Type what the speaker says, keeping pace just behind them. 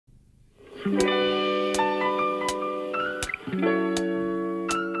We've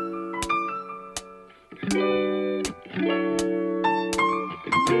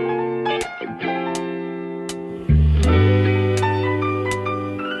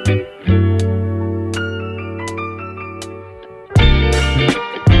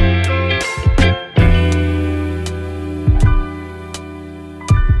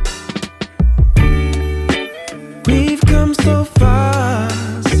come so far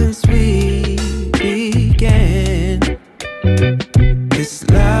since we began this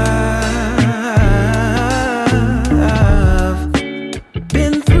love.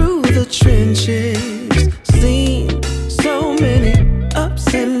 Been through the trenches, seen so many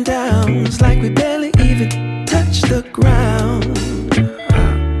ups and downs, like we barely even touched the ground.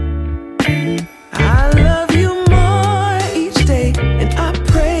 I love you more each day, and I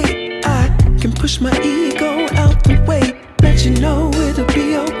pray I can push my ego out the way, let you know it'll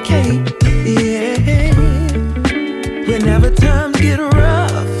be okay. Yeah. Whenever times get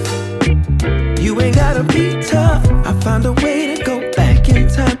rough, you ain't gotta be tough. I found a way to go back in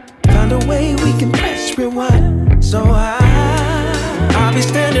time, found a way we can press rewind. So I'll be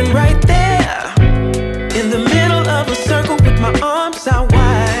standing right there in the middle of a circle with my arms out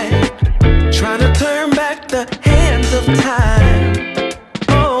wide, trying to turn back the hands of time.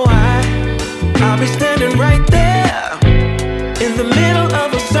 Oh, I'll be standing right there in the middle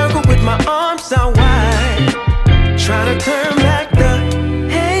of a circle with my arms out wide, trying to turn back the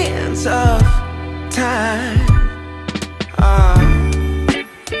hands of time.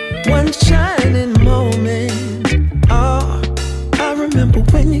 One shining moment. Oh, I remember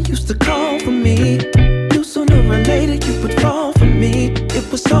when you used to call for me. Knew sooner or later you would fall for me. It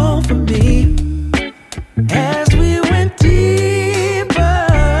was all for me. As we went deeper,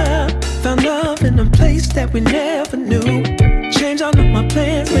 found love in a place that we never knew. Changed all of my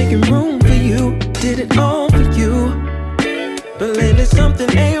plans, making room for you. Did it all for you. But lately something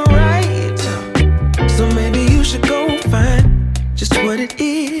ain't right, so maybe you should go find just what it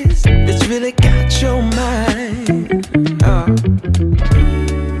is that's really got your mind.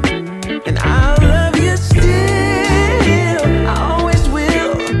 And I love you still, I always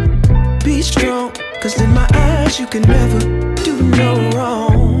will. Be strong, cause in my eyes you can never do no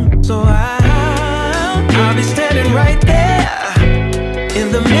wrong. So I'll be standing right there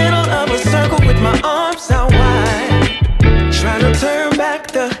in the middle of a circle with my arms